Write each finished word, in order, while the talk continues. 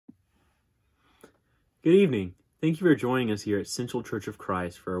Good evening. Thank you for joining us here at Central Church of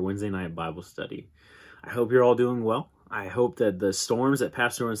Christ for our Wednesday night Bible study. I hope you're all doing well. I hope that the storms that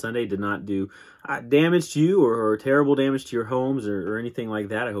passed through on Sunday did not do damage to you or terrible damage to your homes or anything like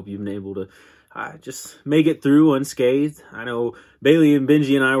that. I hope you've been able to just make it through unscathed. I know Bailey and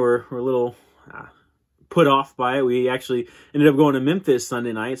Benji and I were a little put off by it. We actually ended up going to Memphis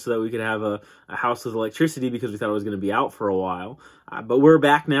Sunday night so that we could have a house with electricity because we thought it was going to be out for a while. But we're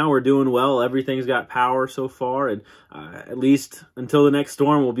back now. We're doing well. Everything's got power so far, and at least until the next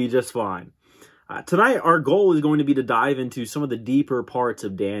storm, we'll be just fine. Tonight, our goal is going to be to dive into some of the deeper parts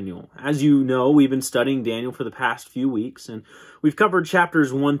of Daniel. As you know, we've been studying Daniel for the past few weeks, and we've covered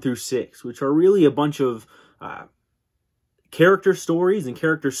chapters 1 through 6, which are really a bunch of character stories and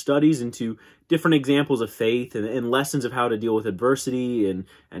character studies into different examples of faith and lessons of how to deal with adversity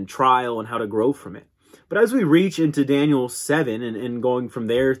and trial and how to grow from it. But as we reach into Daniel 7 and going from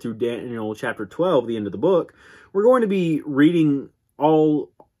there through Daniel chapter 12, the end of the book, we're going to be reading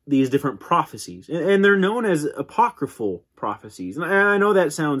all these different prophecies. And they're known as apocryphal prophecies. And I know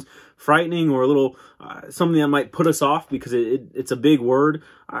that sounds frightening or a little something that might put us off because it's a big word.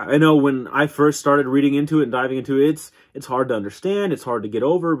 I know when I first started reading into it and diving into it, it's hard to understand, it's hard to get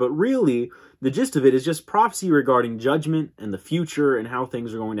over, but really the gist of it is just prophecy regarding judgment and the future and how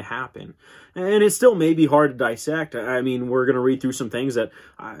things are going to happen. And it still may be hard to dissect. I mean, we're going to read through some things that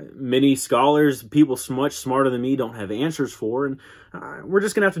many scholars, people much smarter than me, don't have answers for. And we're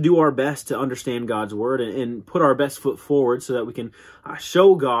just going to have to do our best to understand God's word and put our best foot forward so that we can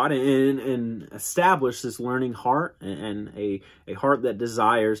show God and establish this learning heart and a heart that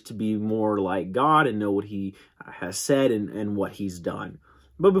desires to be more like God and know what he has said and what he's done.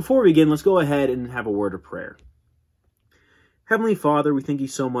 But before we begin, let's go ahead and have a word of prayer. Heavenly Father, we thank you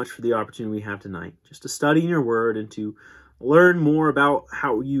so much for the opportunity we have tonight just to study in your word and to learn more about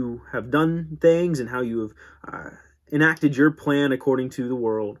how you have done things and how you have enacted your plan according to the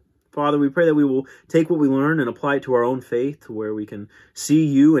world. Father, we pray that we will take what we learn and apply it to our own faith, to where we can see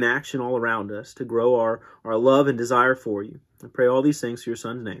you in action all around us, to grow our love and desire for you. I pray all these things in your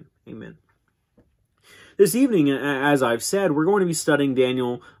Son's name. Amen. This evening, as I've said, we're going to be studying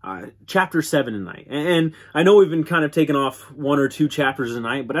Daniel chapter 7 tonight. And I know we've been kind of taking off 1 or 2 chapters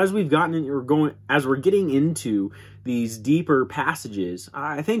tonight, but as we've gotten in, as we're getting into these deeper passages,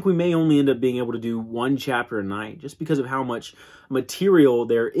 I think we may only end up being able to do 1 chapter a night just because of how much material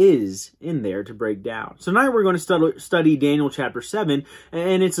there is in there to break down. So tonight we're going to study Daniel chapter 7,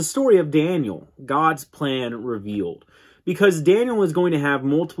 and it's a story of Daniel, God's plan revealed. Because Daniel is going to have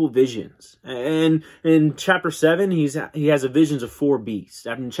multiple visions. And in chapter 7, he has a vision of 4 beasts.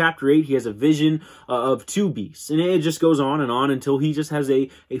 And in chapter 8, he has a vision of 2 beasts. And it just goes on until he just has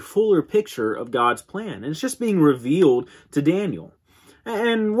a fuller picture of God's plan. And it's just being revealed to Daniel.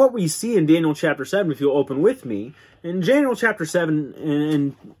 And what we see in Daniel chapter 7, if you'll open with me, in Daniel chapter 7,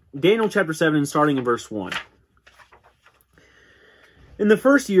 and starting in verse 1. In the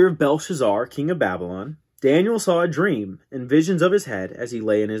first year of Belshazzar, king of Babylon, Daniel saw a dream and visions of his head as he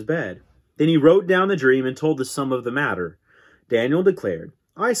lay in his bed. Then he wrote down the dream and told the sum of the matter. Daniel declared,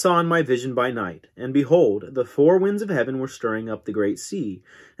 I saw in my vision by night, and behold, the 4 winds of heaven were stirring up the great sea,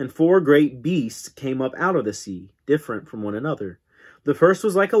 and 4 great beasts came up out of the sea, different from one another. The first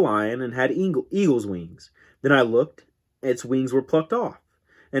was like a lion and had eagle's wings. Then I looked, its wings were plucked off.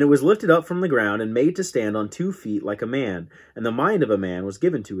 And it was lifted up from the ground and made to stand on 2 feet like a man, and the mind of a man was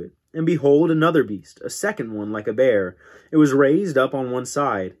given to it. And behold, another beast, a second one like a bear. It was raised up on one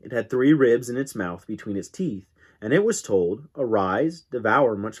side. It had 3 ribs in its mouth between its teeth. And it was told, Arise,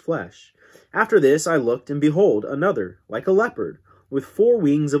 devour much flesh. After this I looked, and behold, another, like a leopard, with 4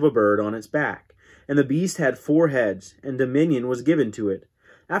 wings of a bird on its back. And the beast had 4 heads, and dominion was given to it.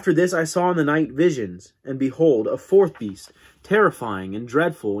 After this I saw in the night visions, and behold, a 4th beast, terrifying and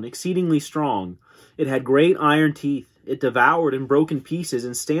dreadful and exceedingly strong. It had great iron teeth. It devoured and broke in pieces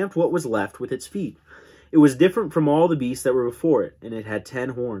and stamped what was left with its feet. It was different from all the beasts that were before it, and it had 10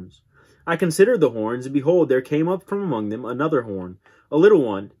 horns. I considered the horns, and behold, there came up from among them another horn, a little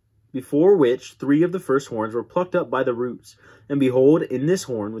one, before which 3 of the first horns were plucked up by the roots. And behold, in this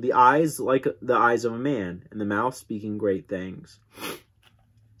horn were the eyes like the eyes of a man, and the mouth speaking great things.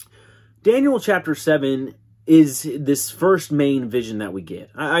 Daniel chapter 7 is this first main vision that we get.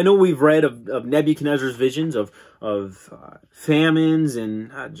 I know we've read of Nebuchadnezzar's visions of famines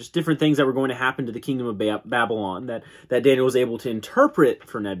and just different things that were going to happen to the kingdom of Babylon that Daniel was able to interpret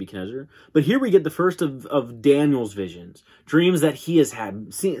for Nebuchadnezzar. But here we get the first of Daniel's visions, dreams that he has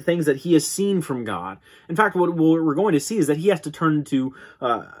had, things that he has seen from God. In fact, what we're going to see is that he has to turn to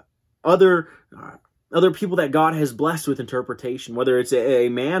other other people that God has blessed with interpretation, whether it's a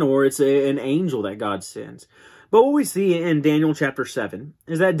man or it's an angel that God sends. But what we see in Daniel chapter 7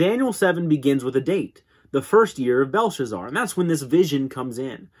 is that Daniel 7 begins with a date, the first year of Belshazzar, and that's when this vision comes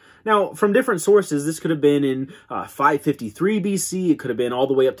in. Now, from different sources, this could have been in 553 BC, it could have been all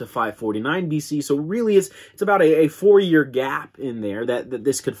the way up to 549 BC, so really it's about a 4-year gap in there that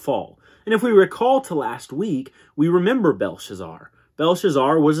this could fall. And if we recall to last week, we remember Belshazzar.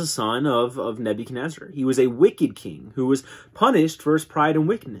 Belshazzar was a son of Nebuchadnezzar. He was a wicked king who was punished for his pride and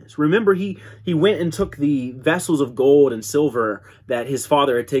wickedness. Remember, he went and took the vessels of gold and silver that his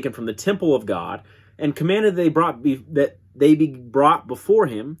father had taken from the temple of God and commanded that they be brought before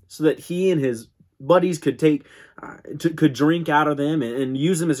him so that he and his buddies could could drink out of them and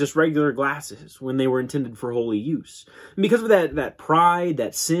use them as just regular glasses when they were intended for holy use. And because of that pride,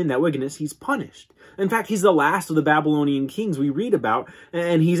 that sin, that wickedness, he's punished. In fact, he's the last of the Babylonian kings we read about,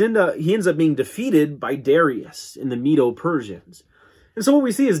 and he ends up being defeated by Darius in the Medo-Persians. And so what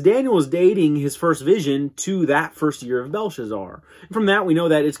we see is Daniel is dating his first vision to that first year of Belshazzar. And from that, we know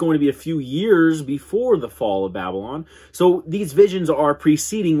that it's going to be a few years before the fall of Babylon. So these visions are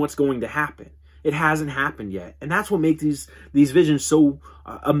preceding what's going to happen. It hasn't happened yet. And that's what makes these visions so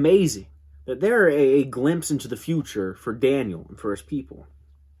amazing, that they're a glimpse into the future for Daniel and for his people.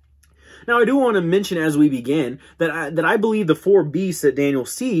 Now, I do want to mention as we begin that I believe the 4 beasts that Daniel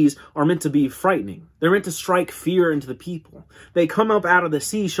sees are meant to be frightening. They're meant to strike fear into the people. They come up out of the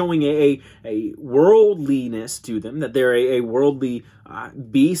sea showing a worldliness to them, that they're a worldly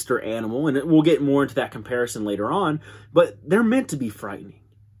beast or animal, and we'll get more into that comparison later on, but they're meant to be frightening.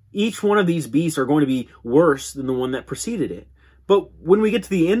 Each one of these beasts are going to be worse than the one that preceded it. But when we get to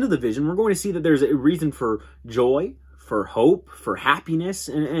the end of the vision, we're going to see that there's a reason for joy, for hope, for happiness,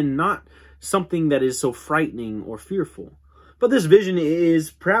 and not something that is so frightening or fearful. But this vision is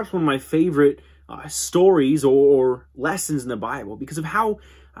perhaps one of my favorite stories or lessons in the Bible because of how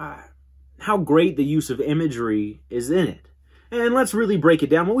great the use of imagery is in it. And let's really break it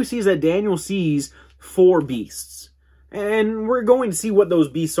down. What we see is that Daniel sees 4 beasts. And we're going to see what those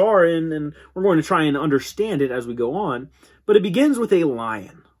beasts are, and we're going to try and understand it as we go on. But it begins with a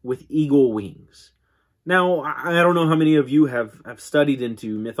lion with eagle wings. Now, I don't know how many of you have studied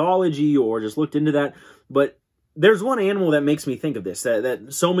into mythology or just looked into that, but there's one animal that makes me think of this,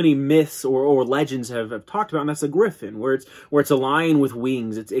 that so many myths or legends have talked about, and that's a griffin, where it's a lion with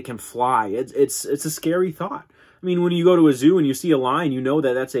wings. It can fly. It's a scary thought. I mean, when you go to a zoo and you see a lion, you know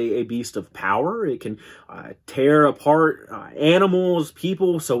that that's a beast of power. It can tear apart animals,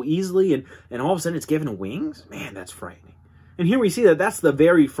 people so easily, and all of a sudden it's given wings? Man, that's frightening. And here we see that that's the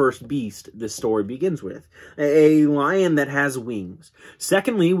very first beast this story begins with, a lion that has wings.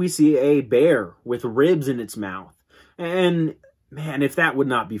 Secondly, we see a bear with ribs in its mouth. And man, if that would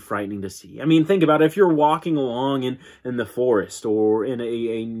not be frightening to see. I mean, think about it. If you're walking along in the forest or in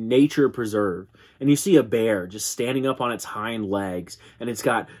a nature preserve, and you see a bear just standing up on its hind legs, and it's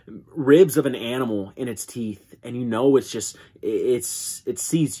got ribs of an animal in its teeth, and you know it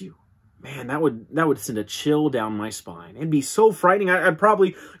sees you. Man, that would send a chill down my spine. It'd be so frightening. I'd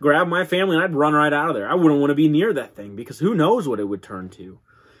probably grab my family and I'd run right out of there. I wouldn't want to be near that thing because who knows what it would turn to.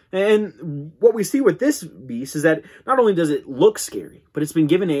 And what we see with this beast is that not only does it look scary, but it's been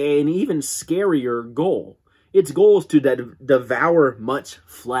given an even scarier goal. Its goal is to devour much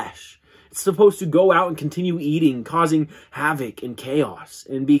flesh. It's supposed to go out and continue eating, causing havoc and chaos,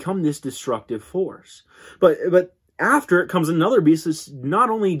 and become this destructive force. But after it comes another beast that's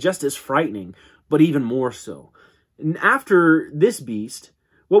not only just as frightening, but even more so. And after this beast,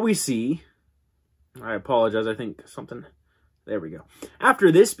 what we see, I apologize, I think something, there we go.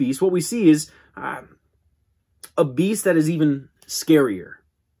 After this beast, what we see is a beast that is even scarier.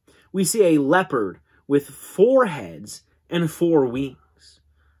 We see a leopard with 4 heads and 4 wings.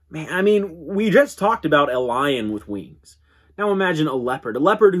 Man, I mean, we just talked about a lion with wings. Now imagine a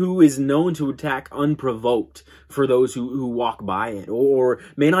leopard who is known to attack unprovoked for those who walk by it or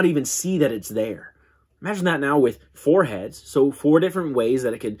may not even see that it's there. Imagine that now with 4 heads, so 4 different ways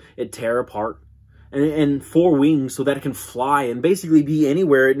that it tear apart, and 4 wings so that it can fly and basically be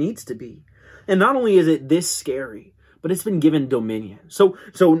anywhere it needs to be. And not only is it this scary, but it's been given dominion. So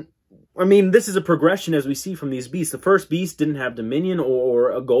I mean, this is a progression as we see from these beasts. The first beast didn't have dominion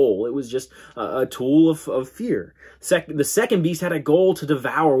or a goal. It was just a tool of fear. The second beast had a goal to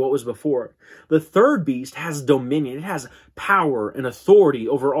devour what was before it. The third beast has dominion. It has power and authority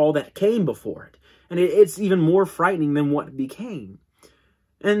over all that came before it. And it's even more frightening than what became.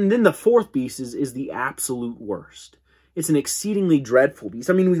 And then the fourth beast is the absolute worst. It's an exceedingly dreadful beast.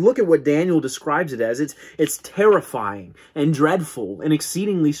 I mean, we look at what Daniel describes it as. It's terrifying and dreadful and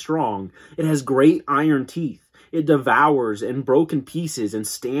exceedingly strong. It has great iron teeth. It devours and broke in pieces and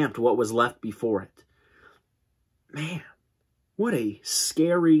stamped what was left before it. Man, what a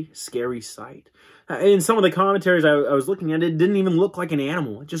scary, scary sight. In some of the commentaries I was looking at, it didn't even look like an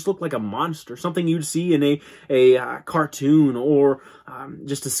animal. It just looked like a monster, something you'd see in a cartoon or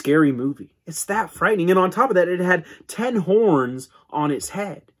just a scary movie. It's that frightening. And on top of that, it had 10 horns on its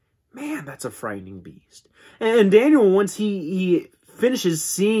head. Man, that's a frightening beast. And Daniel, once he finishes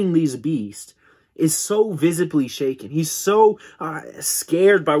seeing these beasts, is so visibly shaken. He's so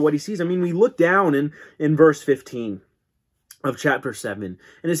scared by what he sees. I mean, we look down in verse 15 of chapter 7,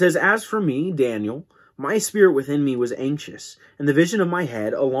 and it says, "As for me, Daniel, my spirit within me was anxious, and the vision of my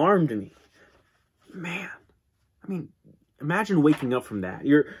head alarmed me." Man, I mean, imagine waking up from that.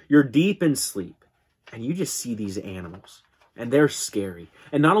 You're deep in sleep, and you just see these animals, and they're scary.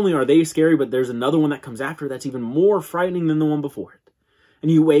 And not only are they scary, but there's another one that comes after that's even more frightening than the one before it.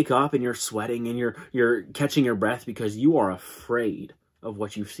 And you wake up, and you're sweating, and you're catching your breath because you are afraid of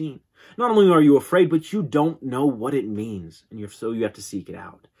what you've seen. Not only are you afraid, but you don't know what it means, and so you have to seek it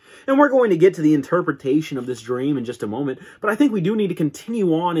out. And we're going to get to the interpretation of this dream in just a moment, but I think we do need to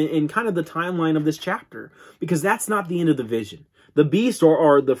continue on in kind of the timeline of this chapter, because that's not the end of the vision. The beast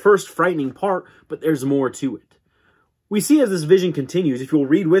are the first frightening part, but there's more to it. We see as this vision continues, if you'll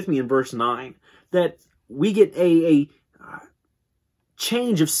read with me in verse 9, that we get a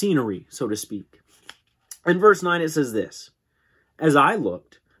change of scenery, so to speak. In verse 9 it says this, "As I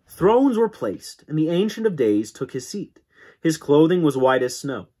looked, thrones were placed, and the Ancient of Days took his seat. His clothing was white as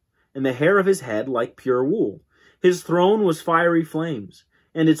snow, and the hair of his head like pure wool. His throne was fiery flames,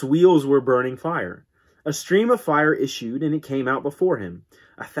 and its wheels were burning fire. A stream of fire issued, and it came out before him.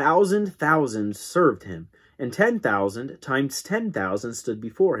 1,000,000 served him, and 10,000 times 10,000 stood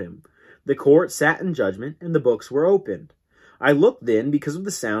before him. The court sat in judgment, and the books were opened. I looked then because of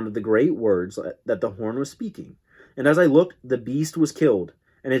the sound of the great words that the horn was speaking. And as I looked, the beast was killed,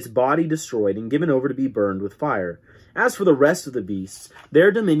 and its body destroyed and given over to be burned with fire. As for the rest of the beasts,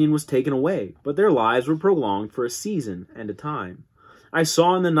 their dominion was taken away, but their lives were prolonged for a season and a time. I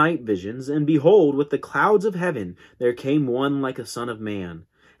saw in the night visions, and behold, with the clouds of heaven there came one like a son of man.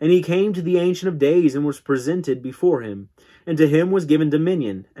 And he came to the Ancient of Days and was presented before him. And to him was given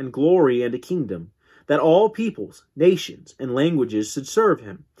dominion and glory and a kingdom, that all peoples, nations, and languages should serve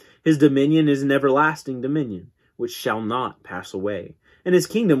him. His dominion is an everlasting dominion, which shall not pass away, and his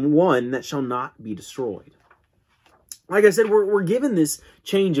kingdom one that shall not be destroyed." Like I said, we're given this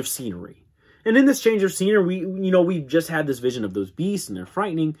change of scenery. And in this change of scenery, we've just had this vision of those beasts, and they're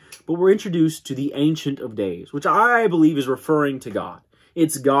frightening, but we're introduced to the Ancient of Days, which I believe is referring to God.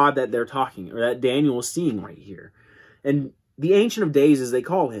 It's God that they're talking, or that Daniel is seeing right here. And the Ancient of Days, as they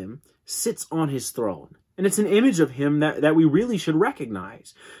call him, sits on his throne. And it's an image of him that we really should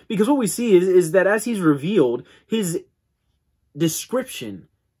recognize. Because what we see is that as he's revealed, his description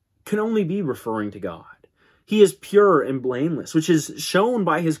can only be referring to God. He is pure and blameless, which is shown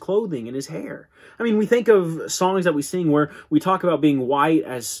by his clothing and his hair. I mean, we think of songs that we sing where we talk about being white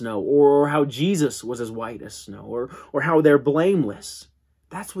as snow, or how Jesus was as white as snow, or how they're blameless.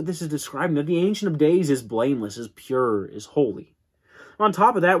 That's what this is describing, that the Ancient of Days is blameless, is pure, is holy. On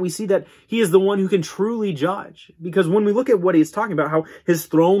top of that, we see that he is the one who can truly judge. Because when we look at what he's talking about, how his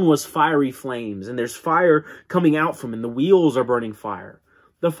throne was fiery flames, and there's fire coming out from him, and the wheels are burning fire.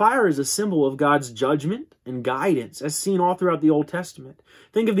 The fire is a symbol of God's judgment and guidance, as seen all throughout the Old Testament.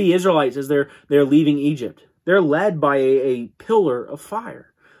 Think of the Israelites as they're leaving Egypt. They're led by a pillar of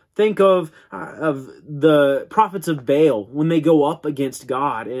fire. Think of the prophets of Baal when they go up against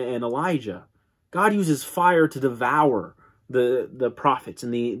God and Elijah. God uses fire to devour the prophets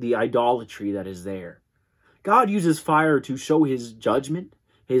and the idolatry that is there. God uses fire to show his judgment,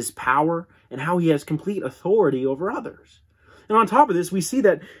 his power, and how he has complete authority over others. And on top of this, we see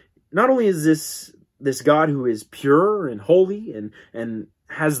that not only is this God who is pure and holy and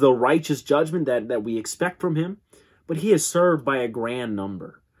has the righteous judgment that we expect from him, but he is served by a grand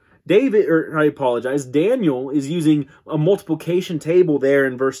number. Daniel is using a multiplication table there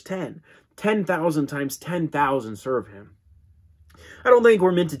in verse 10. 10,000 times 10,000 serve him. I don't think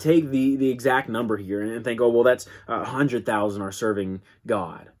we're meant to take the exact number here and think, oh, well, that's 100,000 are serving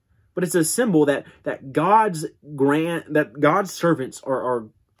God. But it's a symbol that God's servants are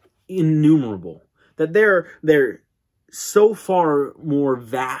innumerable. That they're so far more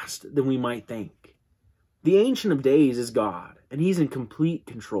vast than we might think. The Ancient of Days is God, and he's in complete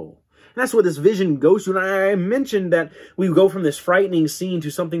control. And that's what this vision goes to. And I mentioned that we go from this frightening scene to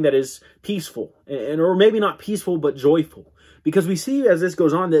something that is peaceful, or maybe not peaceful, but joyful. Because we see as this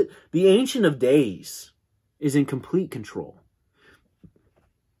goes on that the Ancient of Days is in complete control.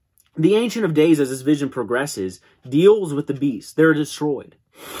 The Ancient of Days, as this vision progresses, deals with the beasts. They're destroyed.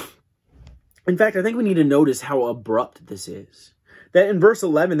 In fact, I think we need to notice how abrupt this is. That in verse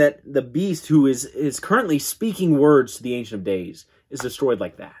 11, that the beast who is currently speaking words to the Ancient of Days is destroyed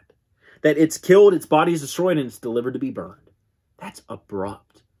like that. That it's killed, its body is destroyed, and it's delivered to be burned. That's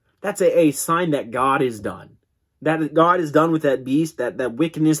abrupt. That's a sign that God is done. That God is done with that beast, that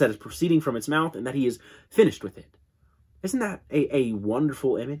wickedness that is proceeding from its mouth, and that he is finished with it. Isn't that a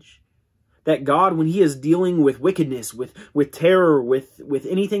wonderful image? That God, when he is dealing with wickedness, with terror, with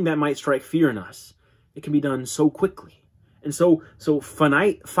anything that might strike fear in us, it can be done so quickly and so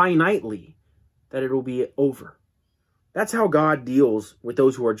finitely that it will be over. That's how God deals with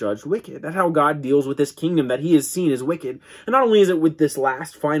those who are judged wicked. That's how God deals with this kingdom that he is seen as wicked. And not only is it with this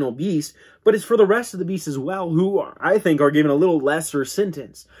last final beast, but it's for the rest of the beasts as well, who I think are given a little lesser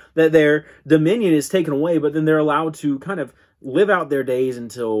sentence. That their dominion is taken away, but then they're allowed to kind of live out their days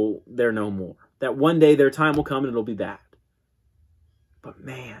until they're no more. That one day their time will come and it'll be that. But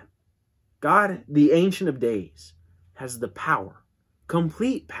man, God, the Ancient of Days, has the power,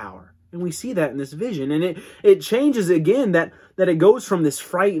 complete power. And we see that in this vision. And it changes again, that it goes from this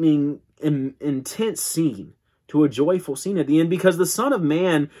frightening, intense scene to a joyful scene at the end, because the Son of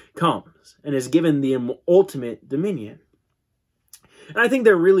Man comes and is given the ultimate dominion. And I think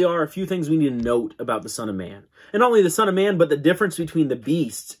there really are a few things we need to note about the Son of Man. And not only the Son of Man, but the difference between the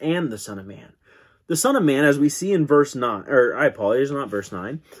beasts and the Son of Man. The Son of Man, as we see in verse 9, or I apologize, not verse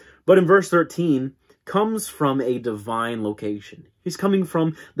 9, but in verse 13, comes from a divine location. He's coming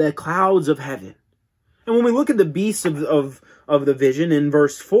from the clouds of heaven. And when we look at the beasts of the vision in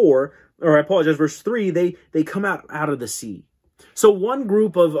verse 4, or I apologize, verse 3, they come out of the sea. So one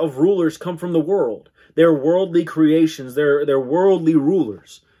group of rulers come from the world. They're worldly creations. They're worldly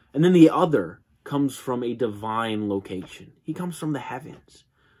rulers. And then the other comes from a divine location. He comes from the heavens.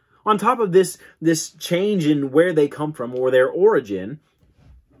 On top of this change in where they come from, or their origin,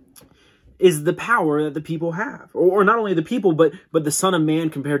 is the power that the people have. Or not only the people, but the Son of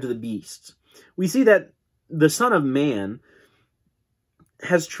Man compared to the beasts. We see that the Son of Man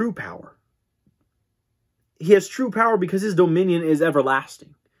has true power. He has true power because his dominion is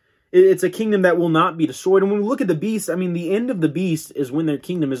everlasting. It's a kingdom that will not be destroyed. And when we look at the beast, I mean, the end of the beast is when their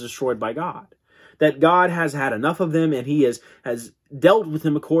kingdom is destroyed by God. That God has had enough of them, and he has dealt with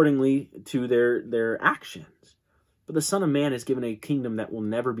them accordingly to their actions. But the Son of Man is given a kingdom that will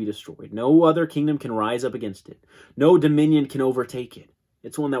never be destroyed. No other kingdom can rise up against it. No dominion can overtake it.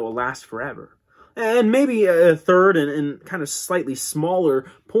 It's one that will last forever. And maybe a third and kind of slightly smaller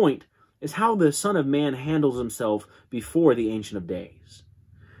point is how the Son of Man handles himself before the Ancient of Days.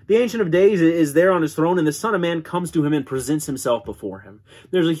 The Ancient of Days is there on his throne, and the Son of Man comes to him and presents himself before him.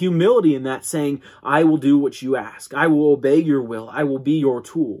 There's a humility in that, saying, I will do what you ask. I will obey your will. I will be your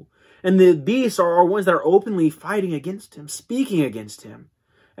tool. And the beasts are ones that are openly fighting against him, speaking against him.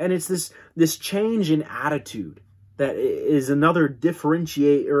 And it's this change in attitude that is another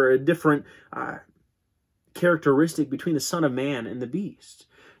differentiate, or a different characteristic between the Son of Man and the beast.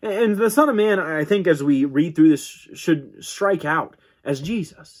 And the Son of Man, I think, as we read through this, should strike out as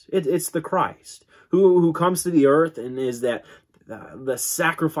Jesus. It's the Christ who comes to the earth and is that the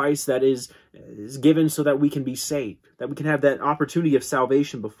sacrifice that is given so that we can be saved, that we can have that opportunity of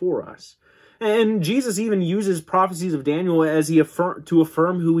salvation before us. And Jesus even uses prophecies of Daniel as to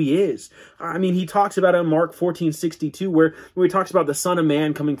affirm who he is. I mean, he talks about it in Mark 14:62, where he talks about the Son of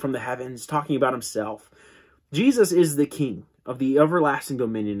Man coming from the heavens, talking about himself. Jesus is the King of the everlasting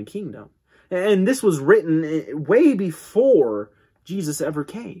dominion and kingdom. And this was written way before Jesus ever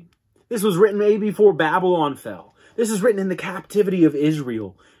came. This was written way before Babylon fell. This is written in the captivity of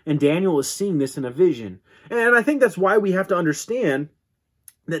Israel. And Daniel is seeing this in a vision. And I think that's why we have to understand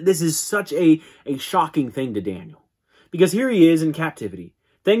that this is such a shocking thing to Daniel. Because here he is in captivity.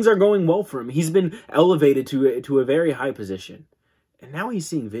 Things are going well for him. He's been elevated to a very high position. And now he's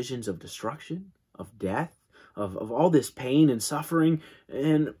seeing visions of destruction, of death, of all this pain and suffering.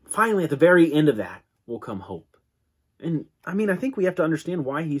 And finally, at the very end of that, will come hope. And I mean, I think we have to understand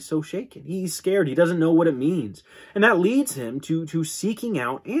why he's so shaken. He's scared. He doesn't know what it means. And that leads him to seeking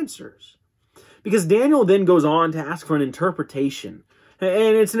out answers. Because Daniel then goes on to ask for an interpretation.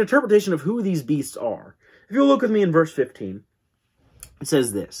 And it's an interpretation of who these beasts are. If you'll look with me in verse 15, it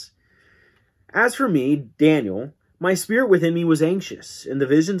says this: As for me, Daniel, my spirit within me was anxious, and the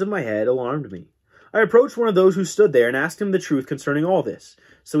visions of my head alarmed me. I approached one of those who stood there and asked him the truth concerning all this.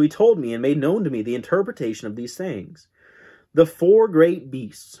 So he told me and made known to me the interpretation of these things. The 4 great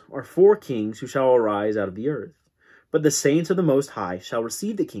beasts are 4 kings who shall arise out of the earth. But the saints of the Most High shall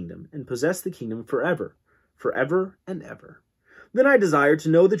receive the kingdom and possess the kingdom forever, forever and ever. Then I desired to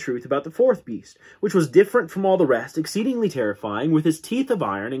know the truth about the 4th beast, which was different from all the rest, exceedingly terrifying, with his teeth of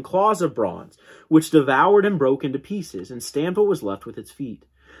iron and claws of bronze, which devoured and broke into pieces, and stamped what was left with its feet.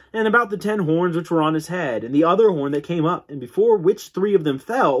 And about the 10 horns which were on his head, and the other horn that came up, and before which 3 of them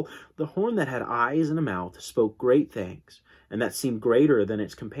fell, the horn that had eyes and a mouth spoke great things, and that seemed greater than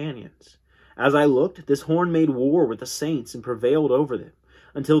its companions. As I looked, this horn made war with the saints and prevailed over them,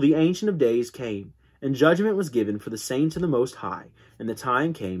 until the Ancient of Days came, and judgment was given for the saints of the Most High, and the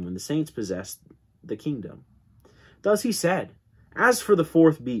time came when the saints possessed the kingdom. Thus he said, As for the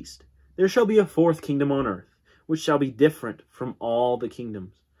 4th beast, there shall be a 4th kingdom on earth, which shall be different from all the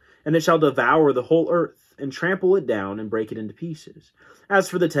kingdoms, and it shall devour the whole earth, and trample it down, and break it into pieces. As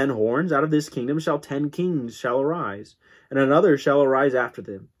for the 10 horns, out of this kingdom shall 10 kings shall arise, and another shall arise after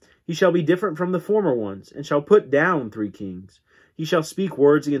them. He shall be different from the former ones, and shall put down 3 kings. He shall speak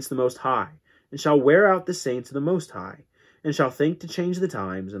words against the Most High, and shall wear out the saints of the Most High, and shall think to change the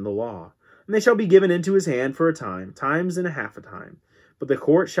times and the law. And they shall be given into his hand for a time, times and a half a time. But the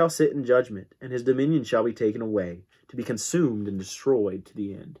court shall sit in judgment, and his dominion shall be taken away, to be consumed and destroyed to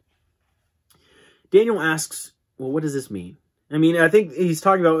the end. Daniel asks, well, what does this mean? I mean, I think he's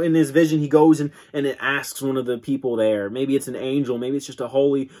talking about in his vision, he goes and it asks one of the people there. Maybe it's an angel, maybe it's just a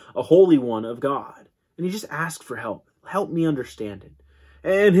holy one of God. And he just asks for help. Help me understand it.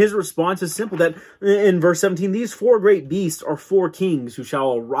 And his response is simple, that in verse 17, these 4 great beasts are 4 kings who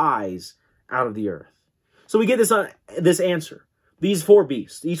shall arise out of the earth. So we get this answer. These 4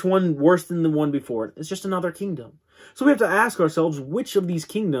 beasts, each one worse than the one before it, it's just another kingdom. So we have to ask ourselves, which of these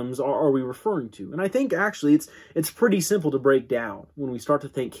kingdoms are we referring to? And I think actually it's pretty simple to break down when we start to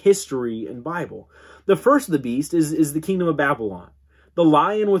think history and Bible. The first of the beast is the kingdom of Babylon. The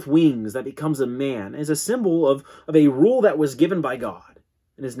lion with wings that becomes a man is a symbol of a rule that was given by God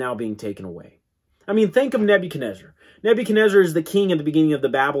and is now being taken away. I mean, think of Nebuchadnezzar. Nebuchadnezzar is the king at the beginning of the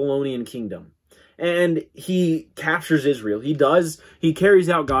Babylonian kingdom. And he captures Israel. He carries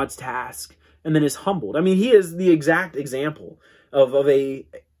out God's task and then is humbled. I mean, he is the exact example of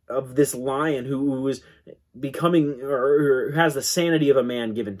this lion who is becoming or has the sanity of a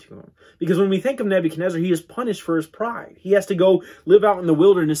man given to him. Because when we think of Nebuchadnezzar, he is punished for his pride. He has to go live out in the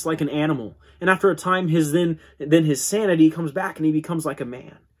wilderness like an animal. And after a time, his sanity comes back and he becomes like a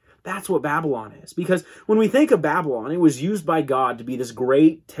man. That's what Babylon is. Because when we think of Babylon, it was used by God to be this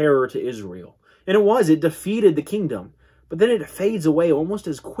great terror to Israel. And it defeated the kingdom. But then it fades away almost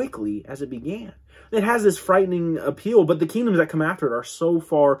as quickly as it began. It has this frightening appeal, but the kingdoms that come after it are so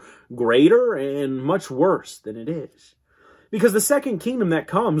far greater and much worse than it is. Because the second kingdom that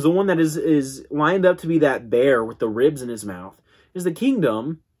comes, the one that is lined up to be that bear with the ribs in his mouth, is the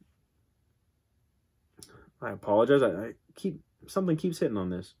kingdom. I apologize. Something keeps hitting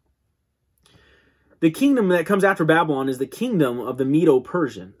on this. The kingdom that comes after Babylon is the kingdom of the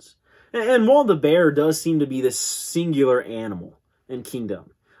Medo-Persians. And while the bear does seem to be this singular animal and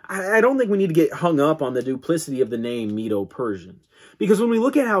kingdom, I don't think we need to get hung up on the duplicity of the name Medo-Persians. Because when we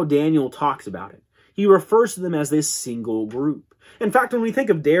look at how Daniel talks about it, he refers to them as this single group. In fact, when we think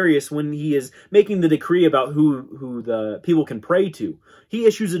of Darius, when he is making the decree about who the people can pray to, he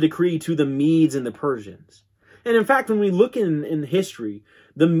issues a decree to the Medes and the Persians. And in fact, when we look in history,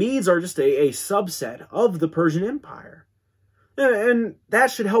 the Medes are just a subset of the Persian Empire. And that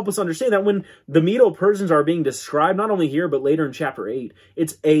should help us understand that when the Medo-Persians are being described, not only here, but later in chapter 8,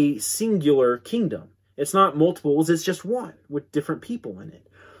 it's a singular kingdom. It's not multiples, it's just one with different people in it.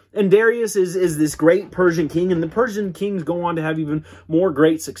 And Darius is this great Persian king, and the Persian kings go on to have even more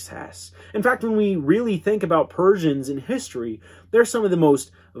great success. In fact, when we really think about Persians in history, they're some of the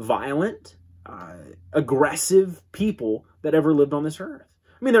most violent, aggressive people that ever lived on this earth.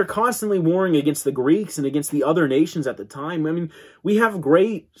 I mean, they're constantly warring against the Greeks and against the other nations at the time. I mean, we have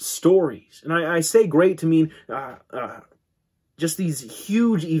great stories. And I say great to mean just these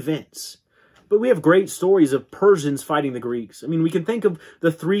huge events. But we have great stories of Persians fighting the Greeks. I mean, we can think of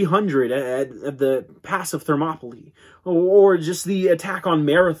the 300 at the Pass of Thermopylae, or just the attack on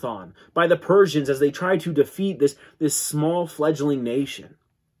Marathon by the Persians as they tried to defeat this small fledgling nation.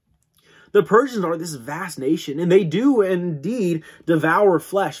 The Persians are this vast nation, and they do indeed devour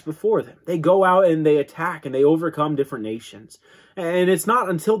flesh before them. They go out and they attack and they overcome different nations. And it's not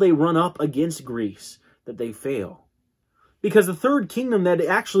until they run up against Greece that they fail. Because the third kingdom that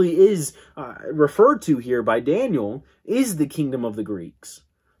actually is referred to here by Daniel is the kingdom of the Greeks.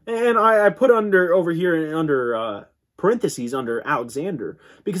 And I put over here under parentheses under Alexander,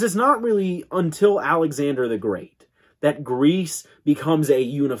 because it's not really until Alexander the Great that Greece becomes a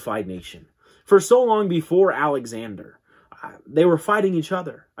unified nation. For so long before Alexander, they were fighting each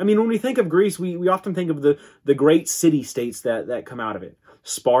other. I mean, when we think of Greece, we often think of the great city-states that come out of it.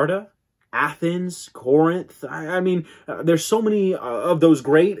 Sparta, Athens, Corinth. I mean, there's so many of those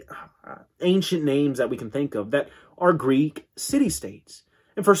great ancient names that we can think of that are Greek city-states.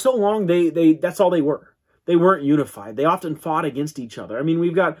 And for so long, that's all they were. They weren't unified. They often fought against each other. I mean,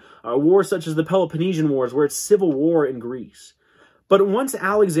 we've got wars such as the Peloponnesian Wars, where it's civil war in Greece. But once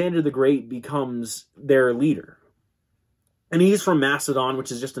Alexander the Great becomes their leader, and he's from Macedon,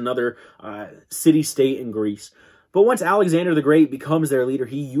 which is just another city-state in Greece. But once Alexander the Great becomes their leader,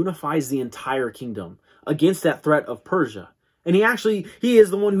 he unifies the entire kingdom against that threat of Persia. And he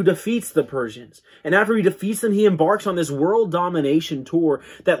is the one who defeats the Persians. And after he defeats them, he embarks on this world domination tour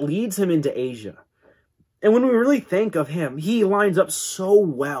that leads him into Asia. And when we really think of him, he lines up so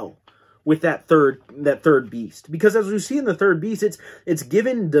well with that third beast. Because as we see in the third beast, it's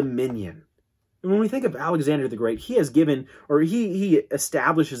given dominion. And when we think of Alexander the Great, he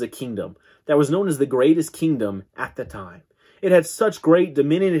establishes a kingdom that was known as the greatest kingdom at the time. It had such great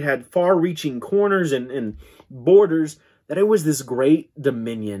dominion, it had far-reaching corners and borders, that it was this great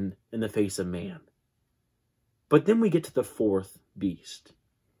dominion in the face of man. But then we get to the fourth beast.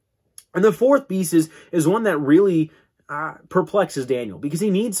 And the fourth beast is one that really perplexes Daniel, because he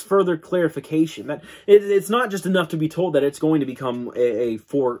needs further clarification. That it's not just enough to be told that it's going to become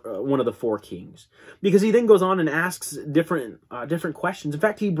one of the four kings, because he then goes on and asks different questions. In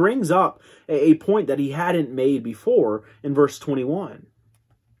fact, he brings up a point that he hadn't made before in verse 21.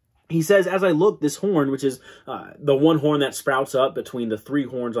 He says, "As I look, this horn," which is the one horn that sprouts up between the three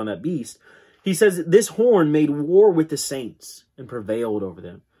horns on that beast, he says, "This horn made war with the saints and prevailed over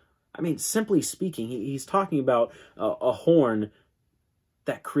them." I mean, simply speaking, he's talking about a horn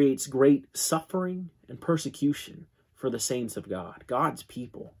that creates great suffering and persecution for the saints of God, God's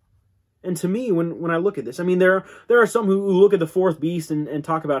people. And to me, when I look at this, I mean, there are some who look at the fourth beast and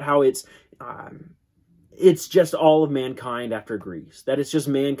talk about how it's just all of mankind after Greece, that it's just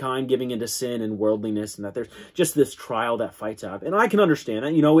mankind giving into sin and worldliness, and that there's just this trial that fights out. And I can understand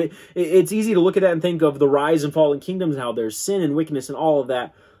that. You know, it's easy to look at that and think of the rise and fall in kingdoms, how there's sin and wickedness and all of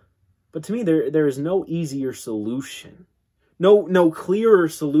that. But to me, there is no easier solution, no clearer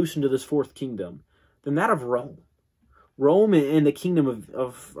solution to this fourth kingdom than that of Rome. Rome and the kingdom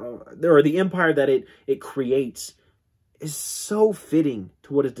or the empire that it creates is so fitting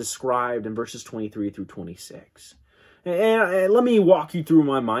to what is described in verses 23 through 26. And let me walk you through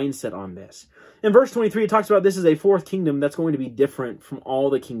my mindset on this. In verse 23, it talks about this is a fourth kingdom that's going to be different from all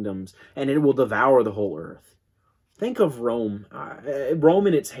the kingdoms, and it will devour the whole earth. Think of Rome, Rome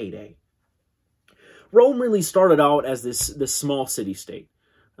in its heyday. Rome really started out as this small city-state.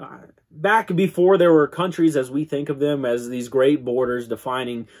 Back before there were countries as we think of them, as these great borders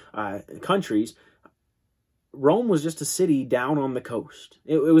defining countries, Rome was just a city down on the coast.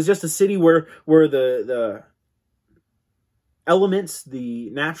 It was just a city where the elements, the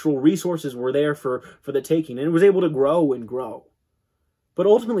natural resources were there for the taking, and it was able to grow and grow. But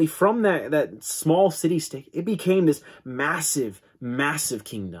ultimately, from that small city-state, it became this massive, massive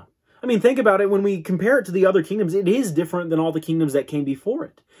kingdom. I mean, think about it. When we compare it to the other kingdoms, it is different than all the kingdoms that came before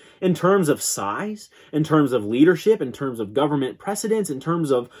it. In terms of size, in terms of leadership, in terms of government precedence, in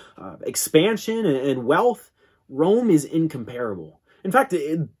terms of expansion and wealth, Rome is incomparable. In fact,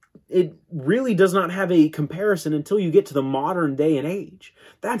 it really does not have a comparison until you get to the modern day and age.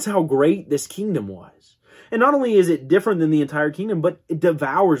 That's how great this kingdom was. And not only is it different than the entire kingdom, but it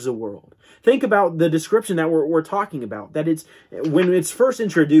devours the world. Think about the description that we're talking about, that when it's first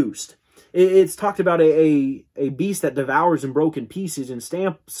introduced, it's talked about a beast that devours and broke in pieces and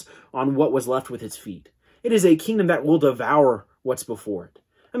stamps on what was left with its feet. It is a kingdom that will devour what's before it.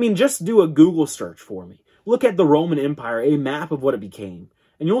 I mean, just do a Google search for me. Look at the Roman Empire, a map of what it became,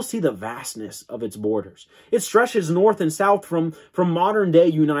 and you'll see the vastness of its borders. It stretches north and south from modern-day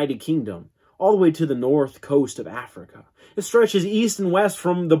United Kingdom all the way to the north coast of Africa. It stretches east and west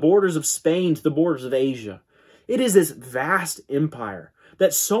from the borders of Spain to the borders of Asia. It is this vast empire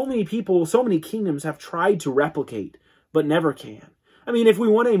that so many people, so many kingdoms have tried to replicate, but never can. I mean, if we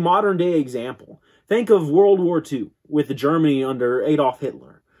want a modern-day example, think of World War II with Germany under Adolf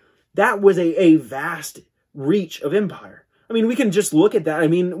Hitler. That was a vast reach of empire. I mean, we can just look at that. I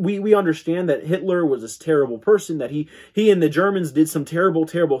mean, we understand that Hitler was this terrible person, that he and the Germans did some terrible,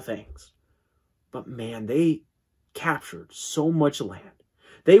 terrible things. But man, they captured so much land.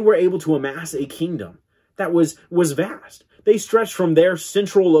 They were able to amass a kingdom that was vast. They stretched from their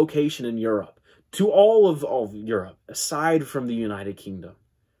central location in Europe to all of Europe, aside from the United Kingdom.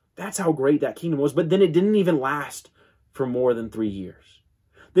 That's how great that kingdom was, but then it didn't even last for more than 3 years.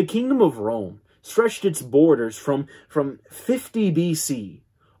 The kingdom of Rome stretched its borders from 50 BC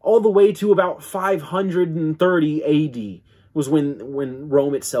all the way to about 530 AD was when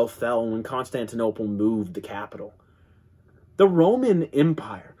Rome itself fell and when Constantinople moved the capital. The Roman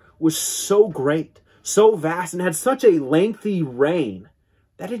Empire was so great, so vast, and had such a lengthy reign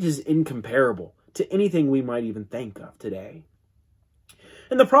that it is incomparable to anything we might even think of today.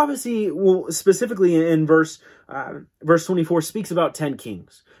 And the prophecy will specifically in verse 24 speaks about 10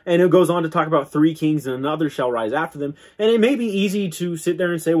 kings. And it goes on to talk about 3 kings and another shall rise after them. And it may be easy to sit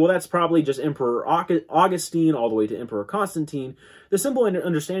there and say, well, that's probably just Emperor Augustine all the way to Emperor Constantine. The simple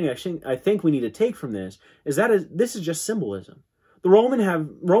understanding I think we need to take from this is that this is just symbolism. The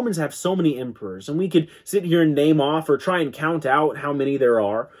Romans have so many emperors, and we could sit here and name off or try and count out how many there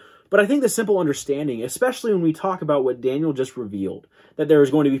are. But I think the simple understanding, especially when we talk about what Daniel just revealed, that there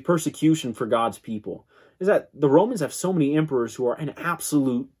is going to be persecution for God's people, is that the Romans have so many emperors who are an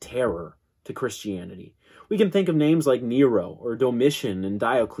absolute terror to Christianity. We can think of names like Nero or Domitian and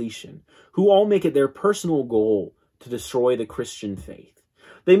Diocletian, who all make it their personal goal to destroy the Christian faith.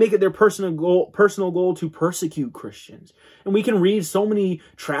 They make it their personal goal to persecute Christians. And we can read so many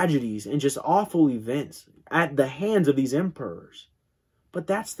tragedies and just awful events at the hands of these emperors. But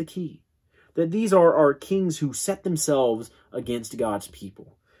that's the key, that these are kings who set themselves against God's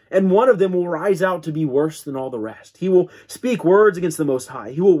people. And one of them will rise out to be worse than all the rest. He will speak words against the Most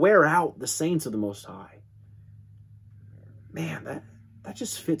High. He will wear out the saints of the Most High. Man, that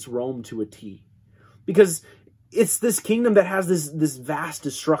just fits Rome to a T. Because it's this kingdom that has this vast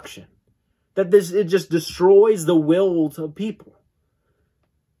destruction. That it just destroys the will of people.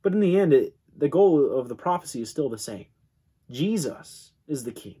 But in the end, the goal of the prophecy is still the same. Jesus is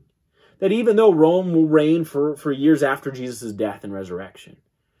the king. That even though Rome will reign for years after Jesus' death and resurrection,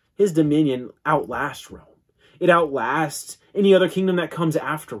 his dominion outlasts Rome. It outlasts any other kingdom that comes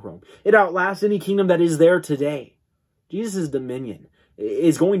after Rome. It outlasts any kingdom that is there today. Jesus' dominion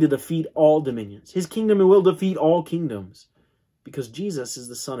is going to defeat all dominions. His kingdom will defeat all kingdoms because Jesus is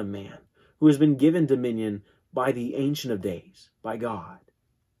the Son of Man who has been given dominion by the Ancient of Days, by God.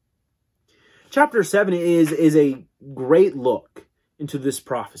 Chapter 7 is a great look into this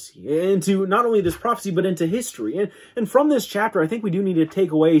prophecy, into not only this prophecy, but into history. And from this chapter, I think we do need to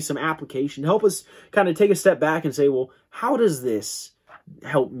take away some application, help us kind of take a step back and say, well, how does this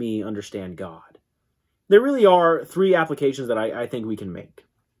help me understand God? There really are 3 applications that I think we can make.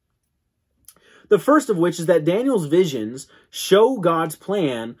 The first of which is that Daniel's visions show God's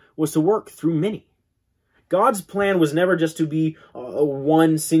plan was to work through many. God's plan was never just to be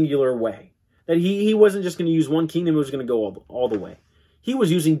one singular way. That he wasn't just going to use one kingdom, it was going to go all the way. He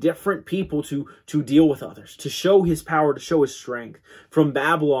was using different people to deal with others, to show his power, to show his strength. From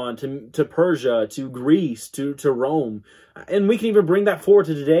Babylon to Persia, to Greece, to Rome. And we can even bring that forward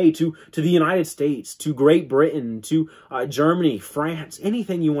to today, to the United States, to Great Britain, to Germany, France,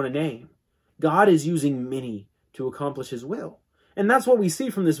 anything you want to name. God is using many to accomplish his will. And that's what we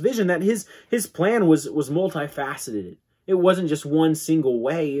see from this vision, that his plan was multifaceted. It wasn't just one single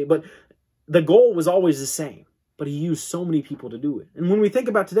way, but the goal was always the same. But he used so many people to do it. And when we think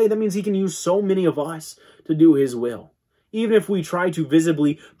about today, that means he can use so many of us to do his will. Even if we try to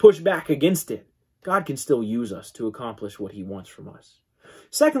visibly push back against it, God can still use us to accomplish what he wants from us.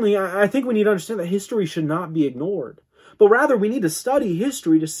 Secondly, I think we need to understand that history should not be ignored, but rather we need to study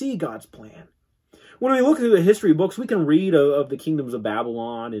history to see God's plan. When we look through the history books, we can read of the kingdoms of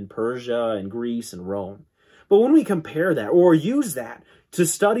Babylon and Persia and Greece and Rome. But when we compare that or use that to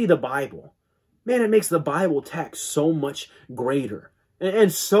study the Bible, man, it makes the Bible text so much greater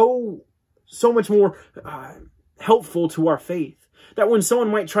and so much more helpful to our faith. That when someone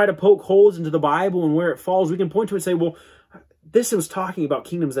might try to poke holes into the Bible and where it falls, we can point to it and say, well, this was talking about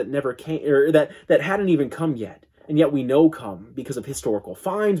kingdoms that never came, or that hadn't even come yet. And yet we know come because of historical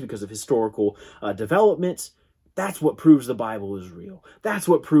finds, because of historical developments. That's what proves the Bible is real. That's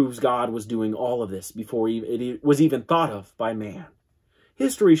what proves God was doing all of this before it was even thought of by man.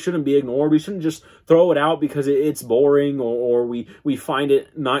 History shouldn't be ignored. We shouldn't just throw it out because it's boring or we find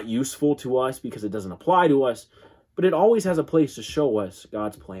it not useful to us because it doesn't apply to us. But it always has a place to show us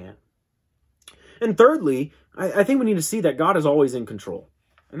God's plan. And thirdly, I think we need to see that God is always in control.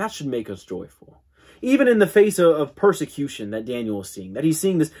 And that should make us joyful. Even in the face of persecution that Daniel is seeing, that he's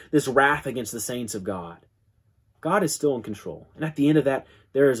seeing this wrath against the saints of God, God is still in control. And at the end of that,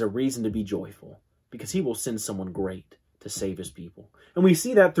 there is a reason to be joyful because he will send someone great to save his people. And we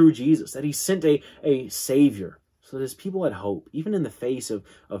see that through Jesus, that he sent a Savior so that his people had hope, even in the face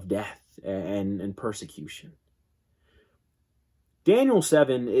of death and persecution. Daniel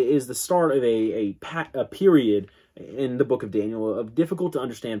 7 is the start of a period in the book of Daniel of difficult to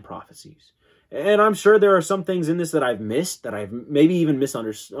understand prophecies. And I'm sure there are some things in this that I've missed, that I've maybe even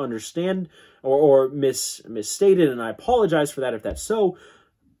misunderstand or misstated, and I apologize for that if that's so.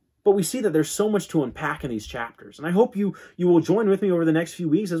 But we see that there's so much to unpack in these chapters. And I hope you will join with me over the next few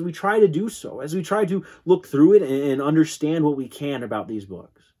weeks as we try to do so, as we try to look through it and understand what we can about these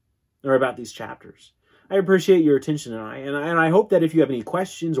books, or about these chapters. I appreciate your attention tonight, and I hope that if you have any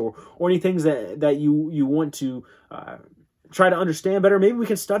questions or any things that you want to try to understand better, maybe we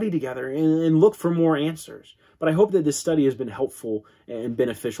can study together and look for more answers. But I hope that this study has been helpful and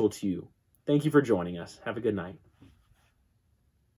beneficial to you. Thank you for joining us. Have a good night.